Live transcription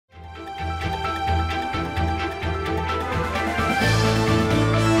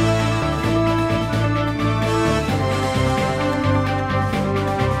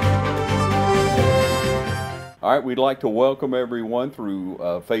All right, we'd like to welcome everyone through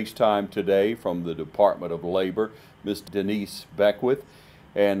FaceTime today from the Department of Labor, Miss Denise Beckwith.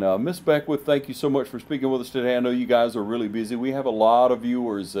 And Miss Beckwith, thank you so much for speaking with us today. I know you guys are really busy. We have a lot of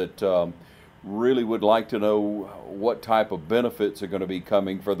viewers that really would like to know what type of benefits are going to be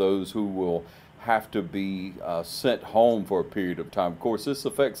coming for those who will have to be sent home for a period of time. Of course, this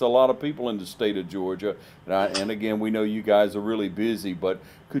affects a lot of people in the state of Georgia. And again, we know you guys are really busy, but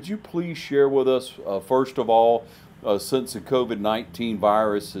could you please share with us, first of all, since the COVID-19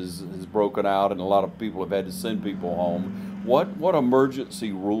 virus has broken out and a lot of people have had to send people home, what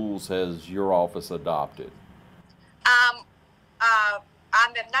emergency rules has your office adopted?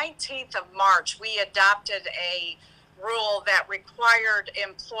 On the 19th of March, we adopted a rule that required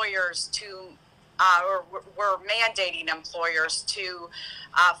employers to or we're mandating employers to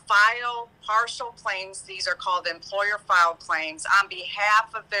file partial claims. These are called employer filed claims on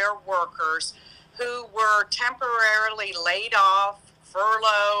behalf of their workers who were temporarily laid off,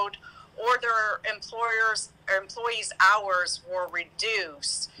 furloughed, or their employees' hours were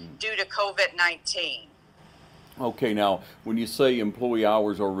reduced due to COVID-19. Okay, now when you say employee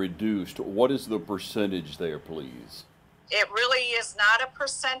hours are reduced, what is the percentage there, please? It really is not a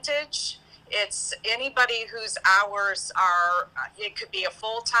percentage. It's anybody whose hours are, it could be a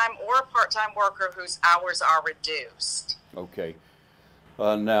full-time or a part-time worker whose hours are reduced. Okay.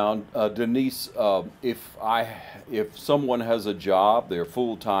 Now, Denise, if someone has a job, they're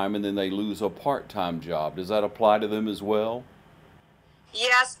full-time, and then they lose a part-time job, does that apply to them as well?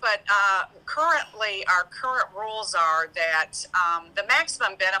 Yes, but currently our current rules are that the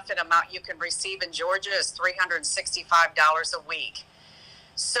maximum benefit amount you can receive in Georgia is $365 a week.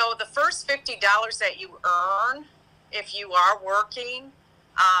 So the first $50 that you earn, if you are working,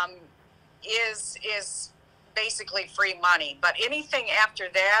 is basically free money. But anything after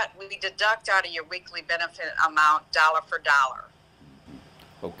that, we deduct out of your weekly benefit amount dollar for dollar.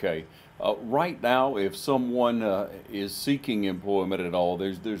 Okay. Right now, if someone is seeking employment at all,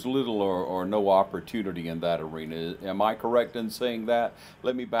 there's little or no opportunity in that arena. Am I correct in saying that?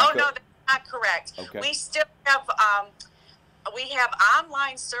 Let me back up. Oh, no, that's not correct. Okay. We still have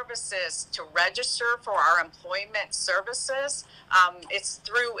online services to register for our employment services. It's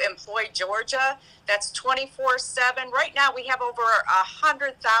through Employ Georgia. That's 24/7. Right now, we have over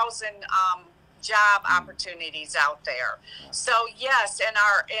 100,000 job opportunities out there. So yes, and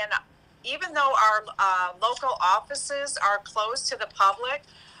even though our local offices are closed to the public,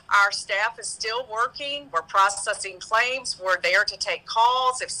 our staff is still working. We're processing claims. We're there to take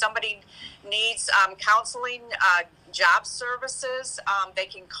calls. If somebody needs counseling, job services, they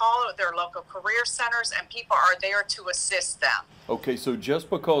can call their local career centers, and people are there to assist them. Okay, so just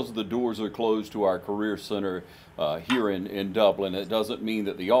because the doors are closed to our career center here in Dublin, it doesn't mean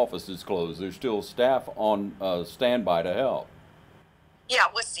that the office is closed. There's still staff on standby to help.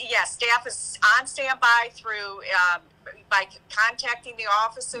 Yeah, staff is on standby through by contacting the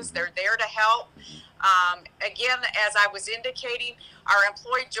offices. They're there to help. Again, as I was indicating, our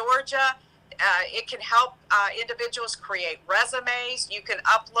Employ Georgia, it can help individuals create resumes. You can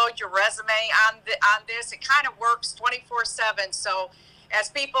upload your resume on this. It kind of works 24/7. So as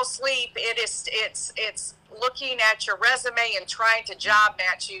people sleep, it's looking at your resume and trying to job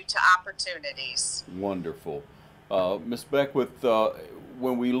match you to opportunities. Wonderful. Ms. Beckwith,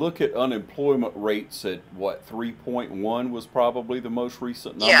 when we look at unemployment rates at what, 3.1 was probably the most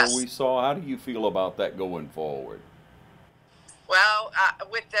recent number Yes. we saw. How do you feel about that going forward? Well,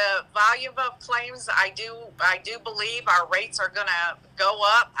 with the volume of claims, I do believe our rates are going to go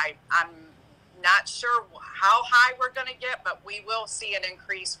up. I'm not sure how high we're going to get, but we will see an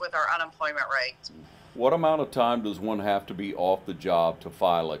increase with our unemployment rate. What amount of time does one have to be off the job to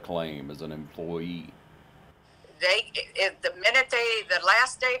file a claim as an employee? The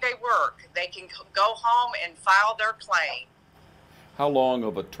last day they work, they can go home and file their claim. How long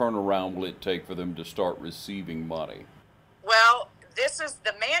of a turnaround will it take for them to start receiving money? Well, this is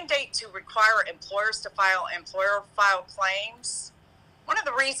the mandate to require employers to file employer file claims. One of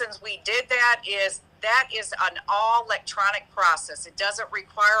the reasons we did that is an all electronic process. It doesn't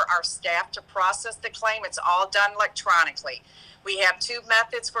require our staff to process the claim. It's all done electronically. We have two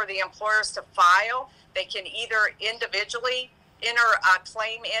methods for the employers to file. They can either individually enter a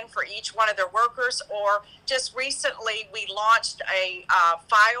claim in for each one of their workers, or just recently we launched a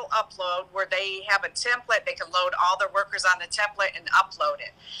file upload where they have a template. They can load all their workers on the template and upload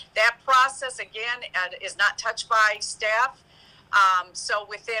it. That process, again, is not touched by staff. So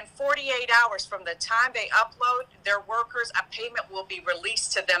within 48 hours from the time they upload their workers, a payment will be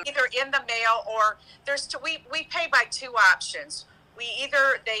released to them, either in the mail or we pay by two options.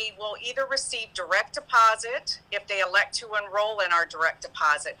 they will either receive direct deposit if they elect to enroll in our direct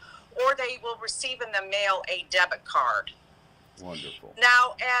deposit, or they will receive in the mail a debit card. Wonderful.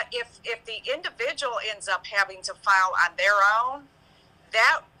 Now, if the individual ends up having to file on their own,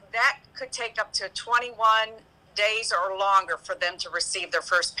 that could take up to 21 days or longer for them to receive their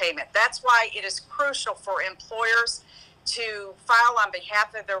first payment. That's why it is crucial for employers to file on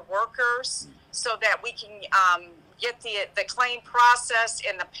behalf of their workers so that we can get the claim process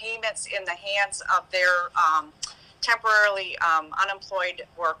and the payments in the hands of their temporarily unemployed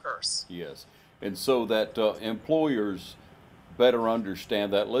workers. Yes, and so that employers better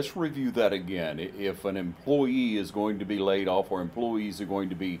understand that. Let's review that again. If an employee is going to be laid off, or employees are going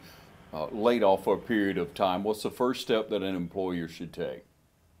to be laid off for a period of time, what's the first step that an employer should take?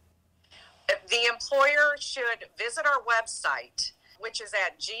 The employer should visit our website, which is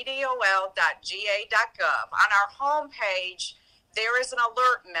at gdol.ga.gov. On our homepage, there is an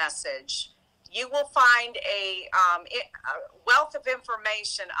alert message. You will find a wealth of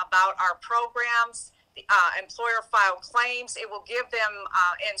information about our programs, employer file claims. It will give them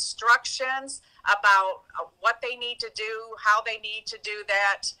instructions about what they need to do, how they need to do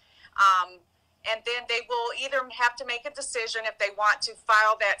that. And then they will either have to make a decision if they want to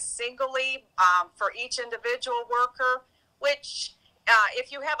file that singly for each individual worker, which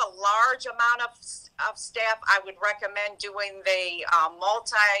if you have a large amount of staff, I would recommend doing the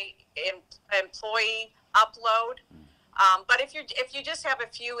multi-employee upload. But if you just have a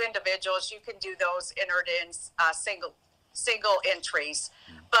few individuals, you can do those entered in single entries.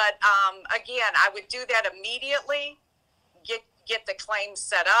 But again, I would do that immediately. Get the claim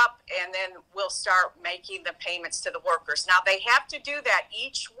set up, and then we'll start making the payments to the workers. Now, they have to do that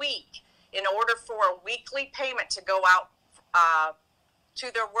each week in order for a weekly payment to go out to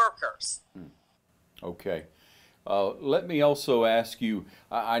their workers. Okay. Let me also ask you,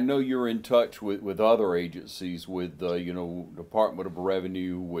 I know you're in touch with other agencies, with Department of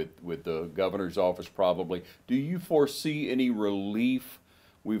Revenue, with the governor's office probably. Do you foresee any relief?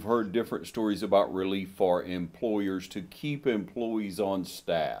 We've heard different stories about relief for employers to keep employees on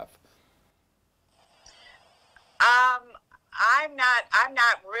staff. I'm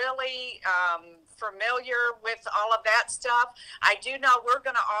not really familiar with all of that stuff. I do know we're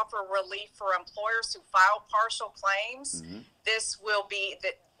going to offer relief for employers who file partial claims. Mm-hmm. This will be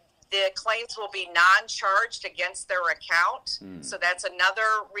the claims will be non-charged against their account. So that's another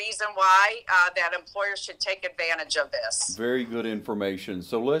reason why that employers should take advantage of this. Very good information.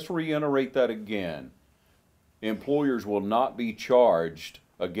 So let's reiterate that again. Employers will not be charged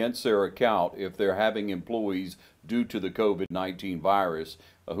against their account if they're having employees due to the COVID-19 virus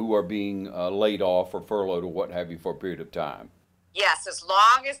who are being laid off or furloughed or what have you for a period of time. Yes, as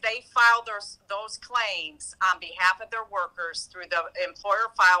long as they file those claims on behalf of their workers through the employer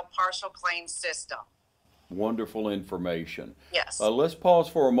file partial claims system. Wonderful information. Yes. Let's pause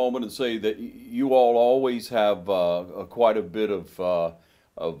for a moment and say that you all always have quite a bit of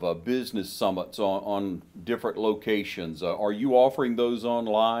business summits on different locations. Are you offering those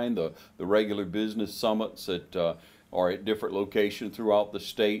online, the regular business summits that are at different locations throughout the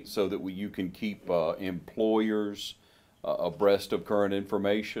state so that you can keep employers abreast of current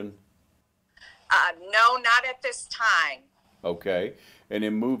information? No, not at this time. Okay. And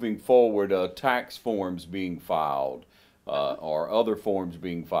in moving forward, tax forms being filed or other forms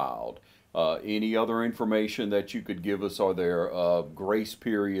being filed. Any other information that you could give us? Are there grace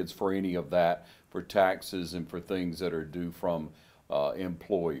periods for any of that for taxes and for things that are due from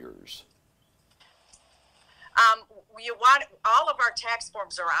employers? All of our tax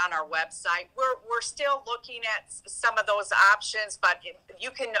forms are on our website. We're still looking at some of those options, but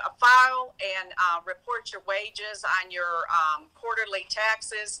you can file and report your wages on your quarterly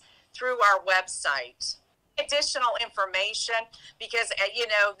taxes through our website. Additional information, because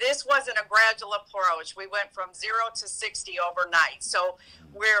this wasn't a gradual approach. We went from 0 to 60 overnight. So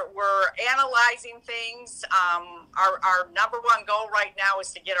we're analyzing things. Our number one goal right now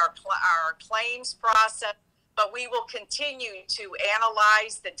is to get our claims process. But we will continue to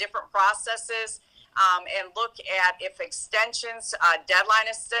analyze the different processes and look at if extensions, deadline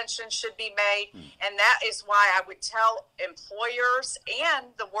extensions should be made. And that is why I would tell employers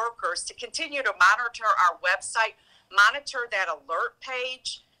and the workers to continue to monitor our website, monitor that alert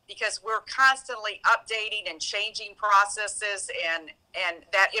page, because we're constantly updating and changing processes, and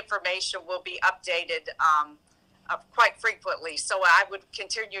that information will be updated quite frequently. So I would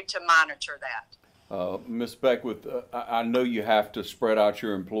continue to monitor that. Ms. Beckwith, I know you have to spread out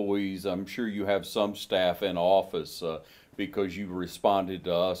your employees. I'm sure you have some staff in office because you responded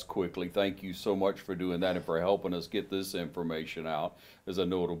to us quickly. Thank you so much for doing that and for helping us get this information out, as I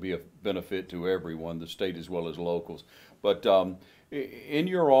know it'll be a benefit to everyone, the state as well as locals. But in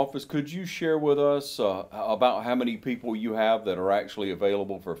your office, could you share with us about how many people you have that are actually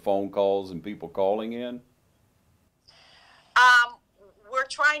available for phone calls and people calling in? Um, we're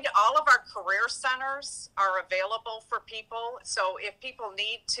trying to, all of our career centers are available for people. So if people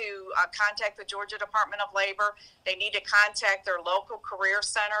need to contact the Georgia Department of Labor, they need to contact their local career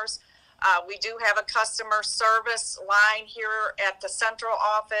centers. We do have a customer service line here at the central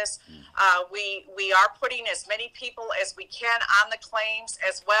office. We are putting as many people as we can on the claims,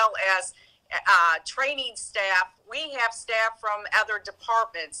 as well as training staff. We have staff from other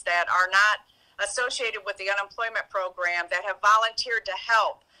departments that are not associated with the unemployment program that have volunteered to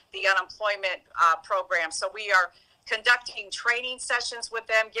help the unemployment program. So we are conducting training sessions with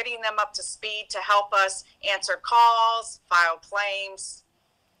them, getting them up to speed to help us answer calls, file claims.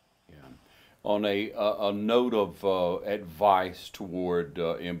 Yeah. On a note of advice toward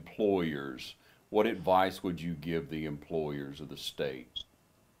employers, what advice would you give the employers of the state?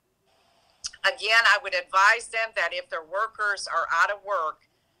 Again, I would advise them that if their workers are out of work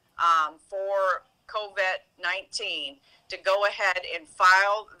for COVID-19, to go ahead and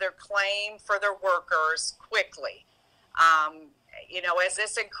file their claim for their workers quickly. You know, as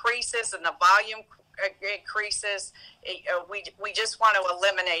this increases and the volume increases, we just want to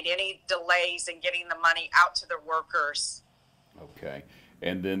eliminate any delays in getting the money out to the workers. Okay.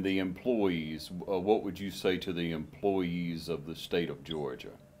 And then the employees, what would you say to the employees of the state of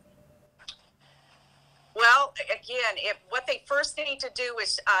Georgia? Well, again, what they first need to do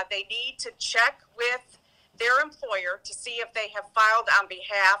is they need to check with their employer to see if they have filed on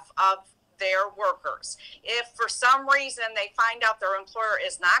behalf of their workers. If for some reason they find out their employer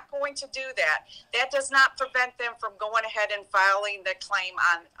is not going to do that, that does not prevent them from going ahead and filing the claim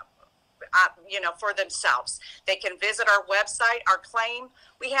on for themselves. They can visit our website, our claim.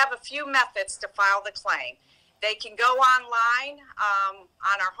 We have a few methods to file the claim. They can go online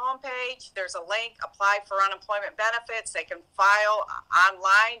on our homepage. There's a link, apply for unemployment benefits. They can file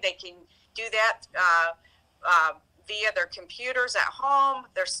online. They can do that via their computers at home,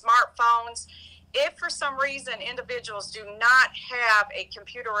 their smartphones. If for some reason individuals do not have a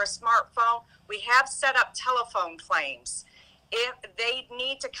computer or a smartphone, we have set up telephone claims. If they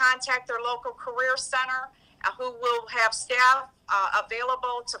need to contact their local career center, who will have staff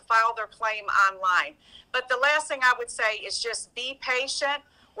available to file their claim online. But the last thing I would say is just be patient.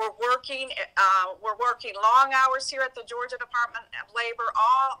 We're working long hours here at the Georgia Department of Labor.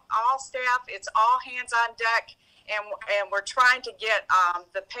 All staff, it's all hands on deck, and we're trying to get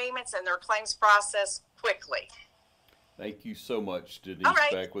the payments and their claims processed quickly. Thank you so much, Denise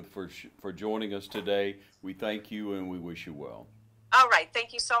Beckwith, for joining us today. We thank you and we wish you well. All right.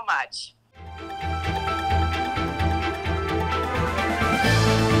 Thank you so much.